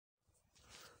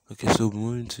Okay, so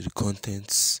moving to the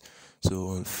contents.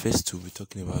 So on first we'll be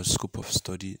talking about scope of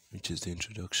study, which is the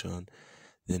introduction.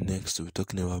 Then next we'll be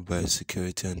talking about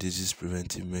biosecurity and disease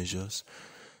preventive measures.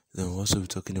 Then we'll also be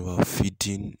talking about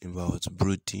feeding, about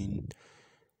brooding,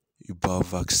 about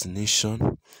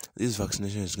vaccination. This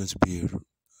vaccination is going to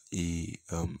be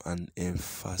an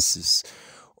emphasis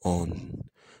on,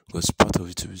 because part of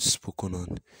it will be spoken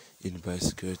on in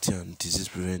biosecurity and disease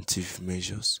preventive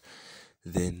measures.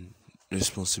 Then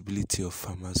responsibility of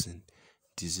farmers in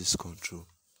disease control.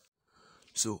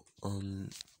 So on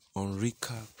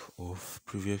recap of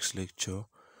previous lecture,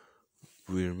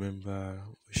 we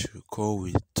should recall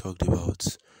we talked about,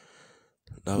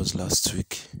 that was last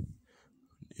week,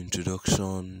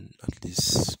 introduction, at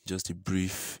least just a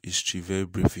brief history, very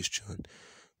brief history on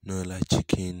Noiler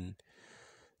chicken,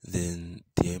 then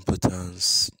their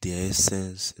importance, their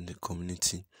essence in the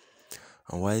community,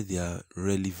 and why they are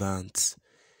relevant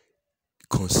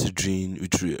considering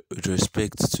with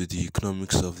respect to the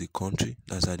economics of the country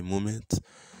that's at the moment.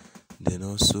 Then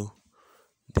also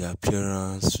the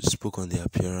appearance, we spoke on the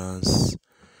appearance,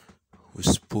 we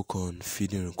spoke on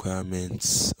feeding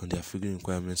requirements, on their feeding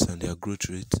requirements and their growth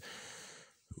rate,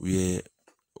 where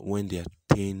when they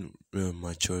attain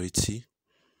maturity.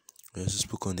 We also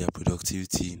spoke on their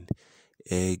productivity in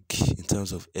in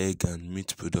terms of egg and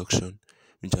meat production,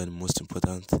 which are the most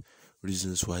important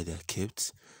reasons why they are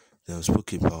kept. Then I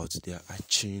spoke about their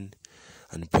hatching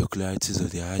and the peculiarities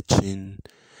of their hatching,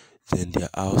 then their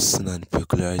housing and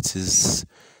peculiarities,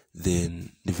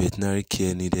 then the veterinary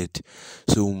care needed.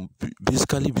 So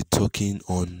basically be talking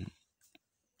on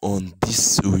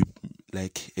this,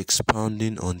 like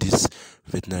expounding on this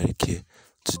veterinary care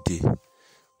today.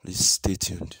 Please stay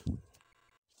tuned.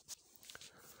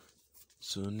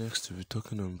 So next we'll be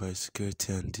talking on biosecurity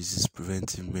and disease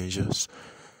preventive measures.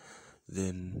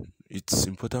 Then it's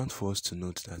important for us to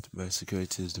note that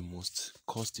biosecurity is the most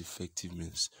cost-effective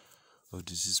means of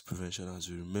disease prevention, as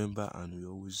we remember and we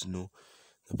always know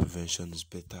that prevention is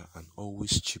better and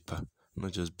always cheaper.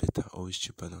 Not just better, always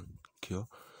cheaper than cure.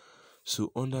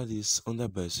 So under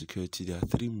biosecurity, there are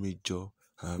three major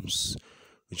arms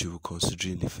which we will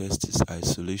consider. The first is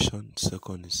isolation,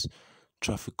 second is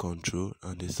traffic control,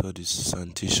 and the third is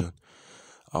sanitation.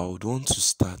 I would want to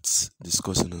start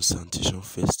discussing on sanitation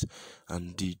first,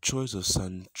 and the choice of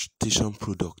sanitation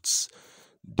products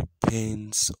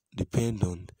depend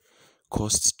on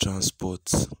cost,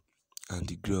 transport, and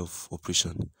degree of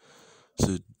operation.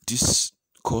 So this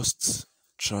cost,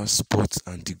 transport,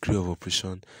 and degree of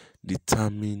operation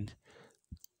determine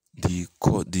the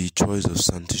choice of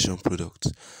sanitation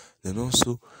products. Then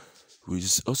also, it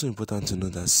is also important to know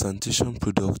that sanitation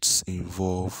products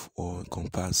involve or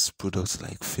encompass products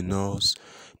like phenols,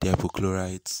 the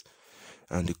hypochlorites,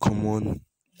 and the common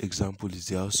example is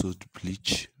the household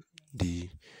bleach, the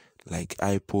like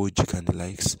hypogic and the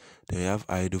likes. Then we have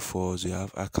iodophos, we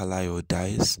have alkali or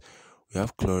dyes, we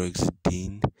have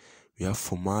chlorhexidine, we have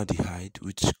formaldehyde,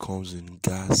 which comes in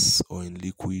gas or in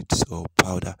liquids or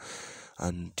powder,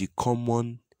 and the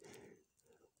common,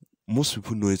 most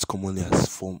people know it commonly as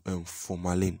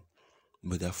formalin,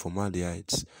 but they are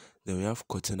formaldehydes. Then we have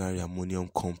quaternary ammonium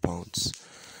compounds.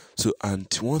 So, and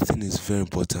one thing is very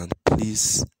important,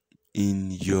 please,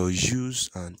 in your use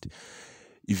and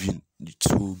even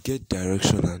to get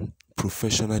direction and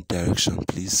professional direction,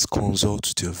 please consult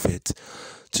with your vet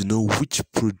to know which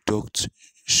product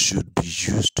should be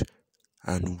used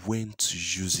and when to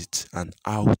use it and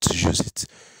how to use it.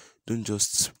 Don't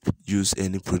just use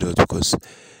any product, because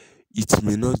it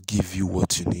may not give you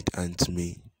what you need and it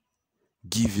may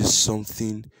give you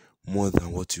something more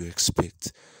than what you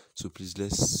expect. So please,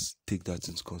 let's take that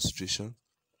into consideration.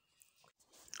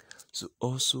 So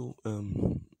also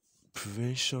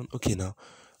prevention. Okay, now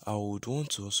I would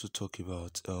want to also talk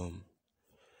about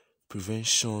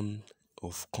prevention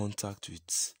of contact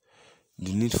with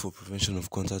the need for prevention of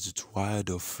contact with wild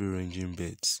or free-ranging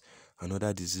birds and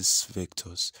other disease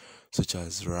vectors such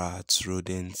as rats,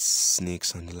 rodents,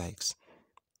 snakes, and the likes.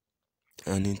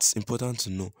 And it's important to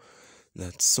know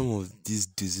that some of these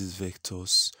disease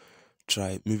vectors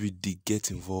maybe they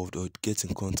get involved or get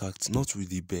in contact not with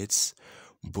the birds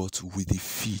but with the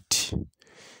feed,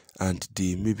 and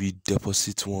they maybe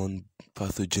deposit one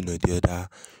pathogen or the other,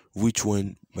 which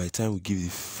when by the time we give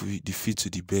the feed to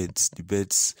the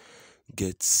birds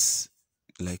get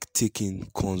like taken,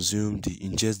 consume, they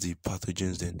ingest the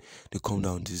pathogens, then they come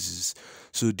down disease.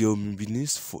 So there will be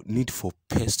need for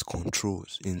pest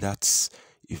controls in that,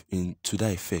 to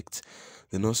that effect.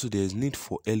 Then also there is need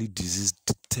for early disease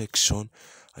detection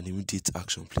and immediate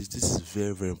action. Please, this is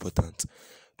very, very important.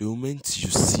 The moment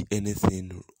you see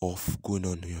anything off going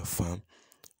on in your farm,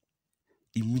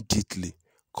 immediately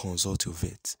consult your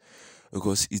vet,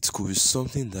 because it could be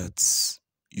something that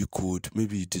you could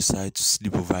maybe decide to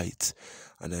sleep over it,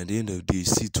 and at the end of the day you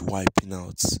see it wiping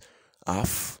out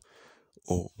half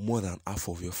or more than half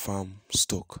of your farm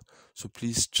stock. So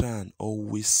please try and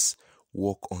always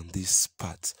work on this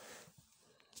part.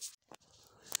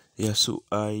 Yeah, so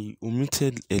I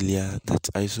omitted earlier that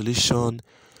isolation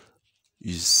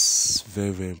is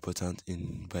very, very important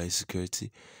in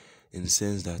biosecurity, in the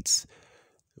sense that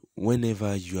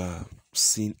whenever you are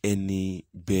seeing any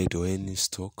bird or any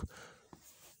stock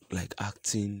like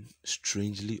acting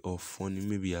strangely or funny,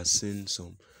 maybe you are seeing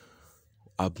some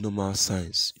abnormal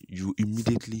signs, you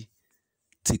immediately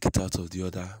take it out of the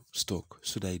other stock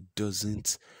so that it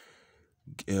doesn't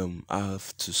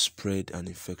have to spread an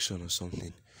infection or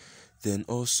something. Then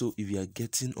also, if you are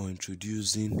getting or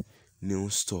introducing new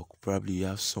stock, probably you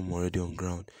have some already on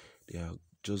ground, they are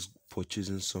just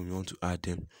purchasing some, you want to add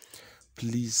them,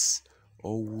 please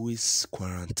always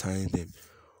quarantine them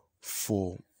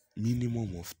for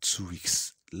minimum of 2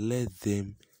 weeks. Let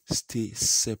them stay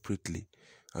separately,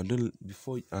 and don't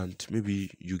before, and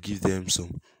maybe you give them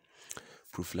some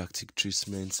prophylactic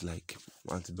treatments like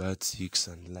antibiotics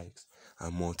and likes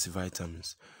and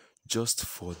multivitamins, just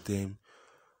for them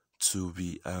to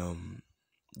be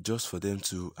just for them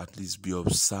to at least be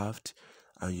observed,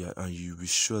 and you be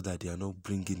sure that they are not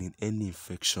bringing in any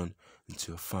infection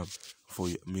into your farm before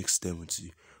you mix them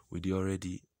with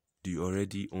the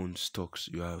already owned stocks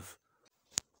you have.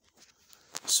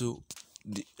 So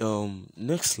the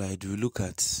next slide we look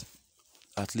at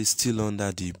least still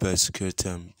under the biosecurity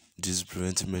and these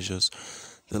preventive measures.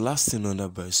 The last thing under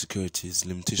biosecurity is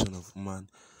limitation of human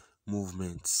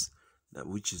movements,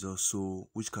 which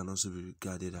can also be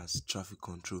regarded as traffic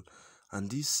control, and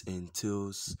this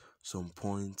entails some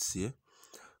points here.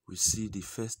 We see the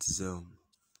first is a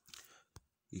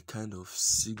kind of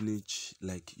signage,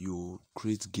 like you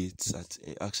create gates at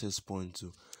access point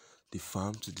to the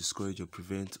farm to discourage or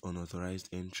prevent unauthorized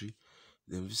entry.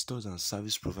 Then visitors and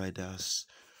service providers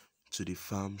to the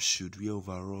farm should wear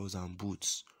overalls and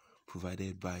boots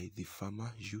provided by the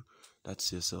farmer,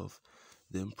 that's yourself.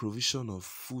 Then provision of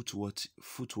foot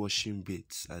washing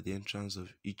baits at the entrance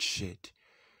of each shed.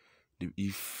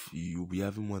 If you'll be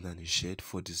having more than a shed,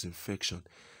 for disinfection,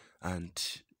 and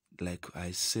like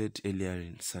I said earlier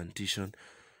in sanitation,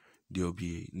 there'll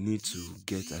be need to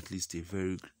get at least a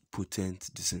very potent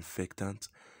disinfectant,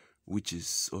 which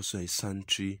is also a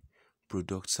sanitation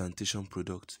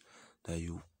product that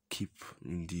you keep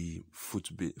in the foot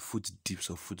dips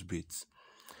or foot baits.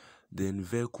 Then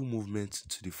vehicle movement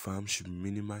to the farm should be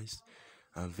minimized,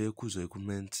 and vehicles or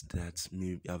equipment that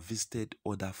may have visited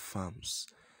other farms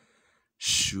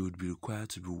should be required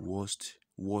to be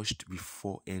washed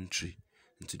before entry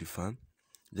into the farm.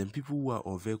 Then people who are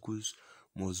or vehicles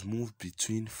must move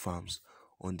between farms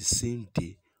on the same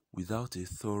day without a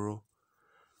thorough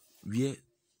where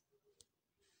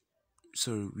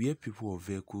people or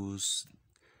vehicles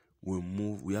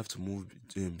we have to move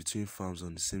between farms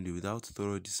on the same day without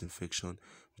thorough disinfection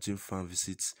between farm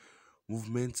visits.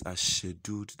 Movements are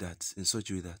scheduled that in such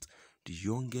a way that the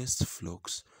youngest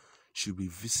flocks should be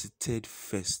visited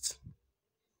first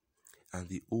and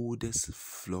the oldest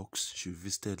flocks should be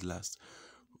visited last.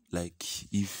 Like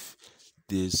if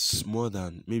there's more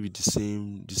than maybe the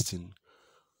same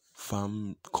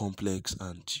farm complex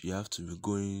and you have to be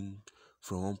going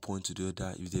from one point to the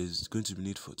other, if there's going to be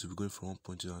need to be going from one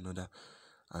point to another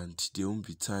and there won't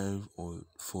be time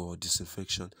for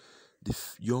disinfection, the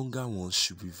younger ones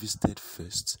should be visited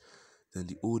first, then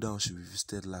the older ones should be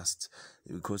visited last,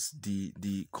 because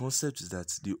the concept is that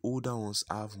the older ones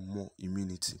have more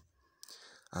immunity,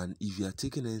 and if you are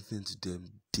taking anything to them,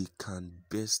 they can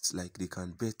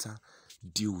better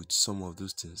deal with some of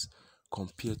those things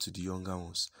compared to the younger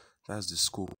ones. That's the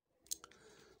scope.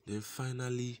 Then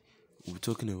finally, we're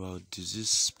talking about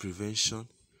disease prevention,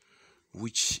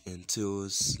 which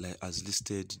entails, like as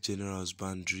listed, general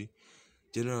husbandry.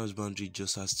 General husbandry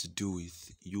just has to do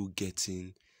with you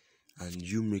getting and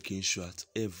you making sure at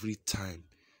every time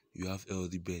you have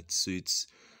healthy birds.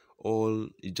 So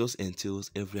it just entails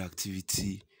every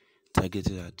activity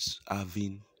targeted at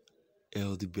having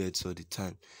healthy birds all the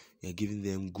time. You're giving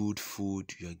them good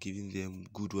food, you're giving them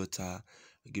good water,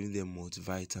 you're giving them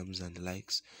multivitamins and the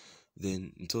likes.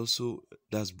 Then it also,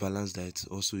 that's balanced diet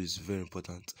also is very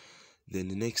important. Then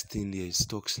the next thing there is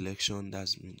stock selection.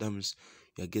 That means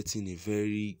you're getting a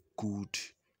very good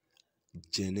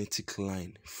genetic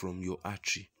line from your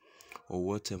artery or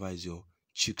whatever is your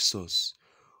chick source,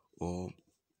 or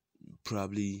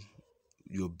probably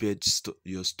your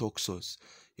stock source.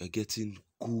 You're getting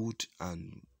good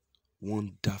and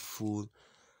wonderful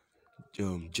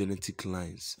genetic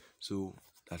lines. So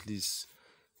at least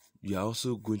you are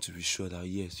also going to be sure that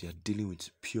yes, you are dealing with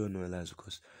pure Noilers,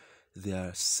 because there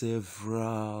are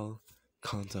several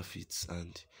counterfeits,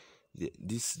 and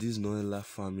this Noiler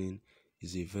farming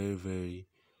is a very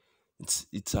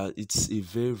it's a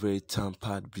very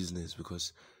tampered business,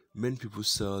 because many people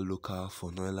sell local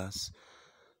for Noilers,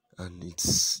 and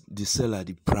they sell at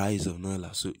the price of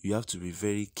Noiler. So you have to be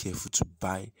very careful to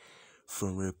buy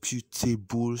from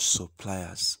reputable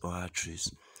suppliers or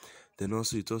hatcheries. Then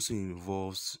also it also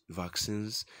involves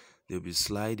vaccines. There'll be a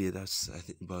slide here that's, I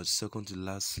think, about second to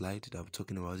last slide that I'm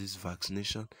talking about this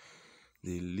vaccination,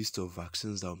 the list of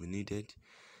vaccines that will be needed.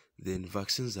 Then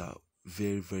vaccines are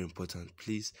very important,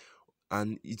 please.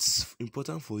 And it's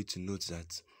important for you to note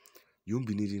that you won't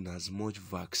be needing as much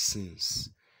vaccines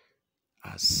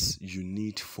as you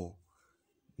need for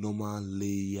normal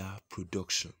layer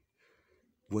production.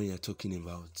 When you're talking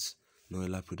about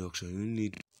Noiler production, you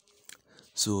need.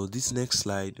 So this next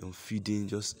slide on feeding,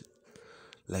 just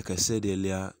like I said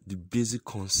earlier, the basic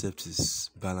concept is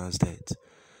balanced diet,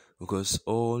 because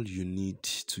all you need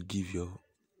to give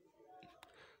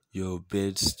your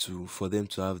birds for them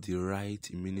to have the right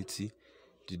immunity,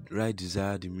 the right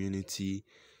desired immunity,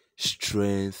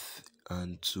 strength,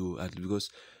 and because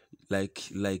like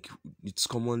it's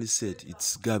commonly said,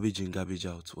 it's garbage in, garbage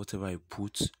out. Whatever I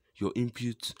put, your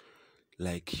input,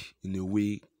 like in a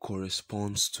way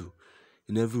corresponds to,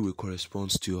 in every way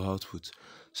corresponds to your output.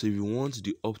 So if you want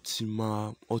the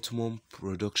optimum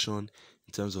production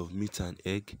in terms of meat and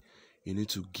egg, you need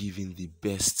to give in the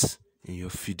best in your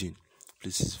feeding.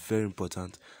 This is very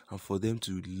important, and for them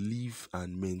to live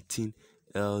and maintain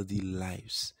healthy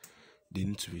lives, they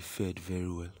need to be fed very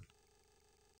well.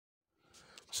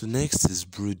 So next is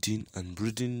brooding, and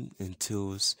brooding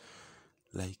entails,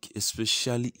 like,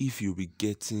 especially if you'll be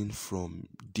getting from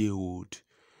day old,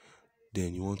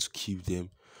 then you want to keep them.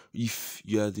 If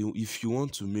you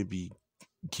want to maybe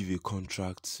give a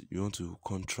contract, you want to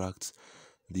contract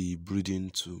the breeding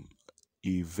to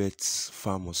a vet's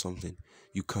farm or something,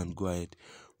 you can go ahead.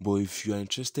 But if you are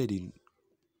interested in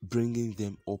bringing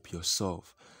them up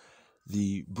yourself,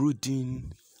 the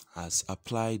brooding has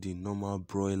applied in normal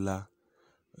broiler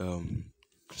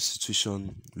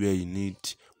situation where you need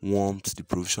warmth, the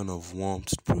provision of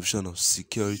warmth, the provision of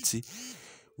security,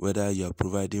 whether you are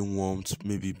providing warmth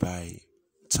maybe by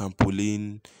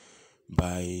trampoline,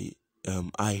 by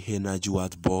high energy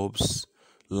watt bulbs,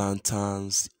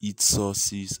 lanterns, heat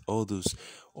sources, all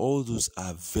those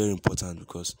are very important,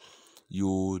 because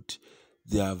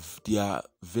there are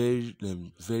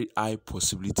very high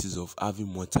possibilities of having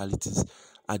mortalities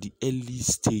at the early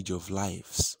stage of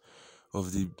lives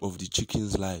of the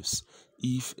chickens' lives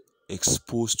if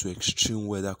exposed to extreme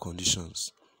weather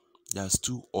conditions. That's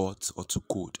too hot or too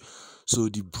cold. So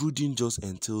the brooding just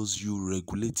entails you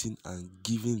regulating and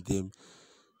giving them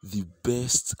the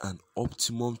best and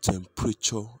optimum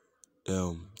temperature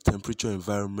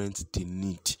environment they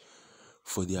need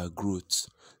for their growth.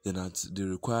 Then at the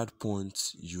required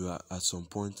point,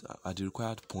 at the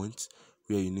required point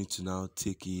where you need to now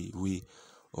take away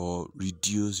or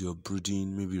reduce your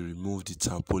brooding, maybe remove the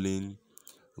trampoline,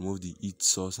 remove the heat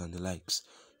source and the likes,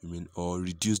 or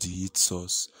reduce the heat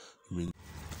source.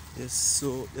 Yes,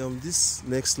 so this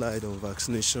next slide on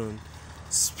vaccination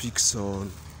speaks on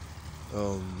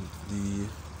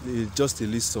just a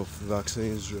list of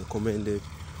vaccines recommended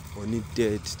or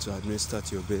needed to administer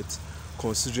to your pets,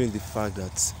 considering the fact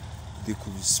that they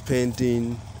could be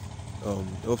spending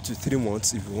up to 3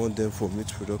 months if you want them for meat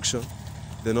production,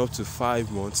 then up to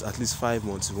 5 months, at least 5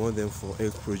 months if you want them for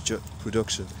egg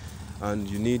production, and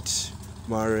you need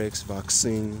Marex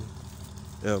vaccine,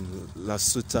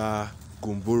 Lasuta,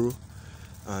 Gumboro,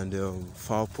 and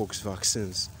Fowlpox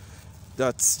vaccines.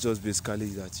 That's just basically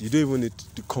that. You don't even need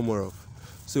to come up.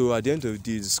 So at the end of the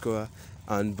day, you discover,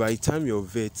 and by the time your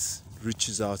vet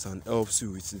reaches out and helps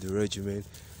you with the regimen,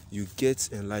 you get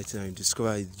enlightened and you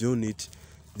discover you don't need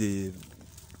the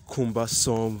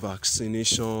cumbersome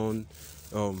vaccination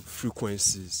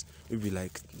frequencies. Maybe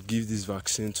like give this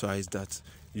vaccine twice that.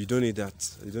 You don't need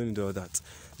that. You don't need all that.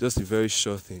 Just a very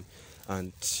short thing,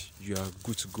 and you are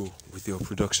good to go with your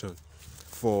production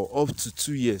for up to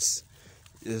 2 years.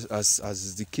 As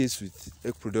is the case with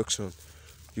egg production,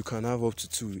 you can have up to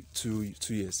two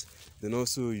years. Then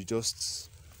also, you just,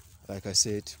 like I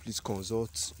said, please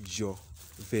consult your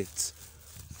vet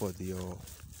for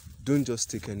don't just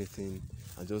take anything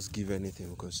and just give anything,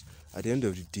 because at the end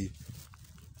of the day,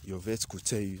 your vet could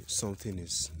tell you something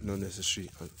is not necessary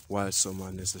while some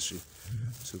are necessary.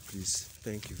 So please,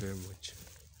 thank you very much.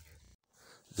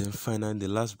 Then finally, the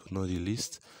last but not the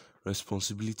least,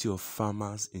 responsibility of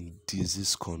farmers in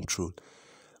disease control.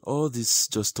 All this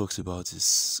just talks about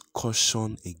is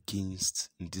caution against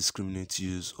indiscriminate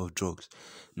use of drugs.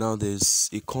 Now, there's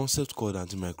a concept called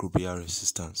antimicrobial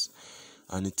resistance,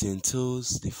 and it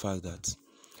entails the fact that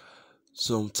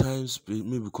sometimes,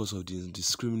 maybe because of the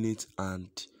indiscriminate and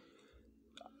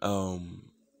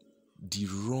the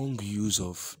wrong use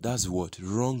of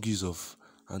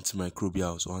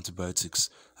antimicrobials or antibiotics,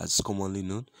 as it's commonly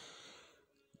known,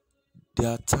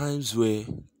 there are times where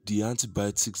the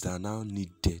antibiotics that are now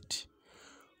needed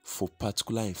for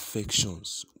particular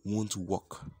infections won't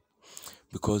work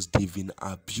because they've been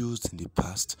abused in the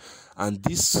past, and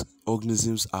these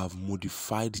organisms have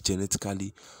modified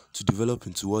genetically to develop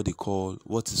into what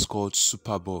is called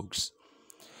superbugs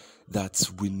that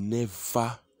will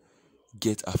never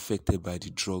get affected by the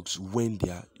drugs when they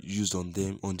are used on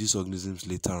these organisms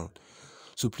later on.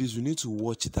 So please, we need to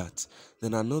watch that.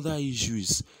 Then another issue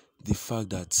is the fact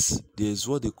that there's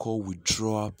what they call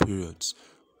withdrawal periods.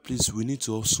 Please, we need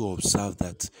to also observe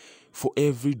that for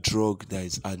every drug that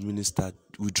is administered,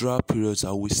 withdrawal periods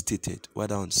are always stated,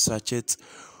 whether on sachets,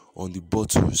 on the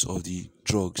bottles of the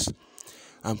drugs.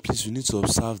 And please, we need to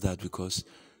observe that, because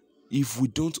if we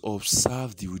don't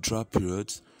observe the withdrawal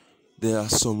periods, there are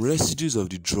some residues of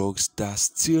the drugs that are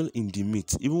still in the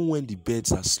meat, even when the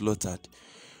birds are slaughtered.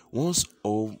 Once,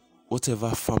 or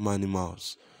whatever farm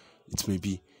animals it may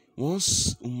be,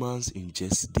 once humans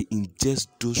they ingest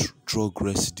those drug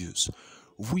residues,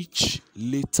 which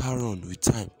later on with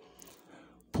time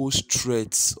pose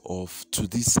threats to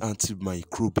this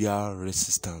antimicrobial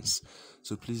resistance.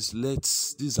 So please,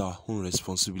 this is our own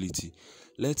responsibility.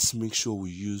 Let's make sure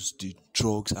we use the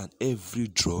drugs and every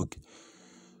drug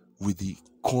with the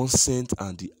consent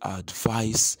and the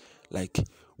advice, like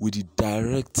with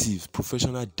the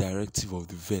professional directive of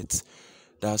the vet,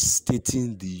 that's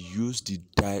stating the use, the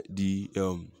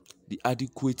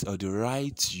adequate or the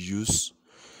right use,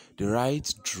 the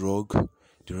right drug,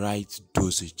 the right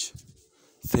dosage.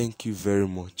 Thank you very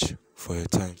much for your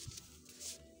time.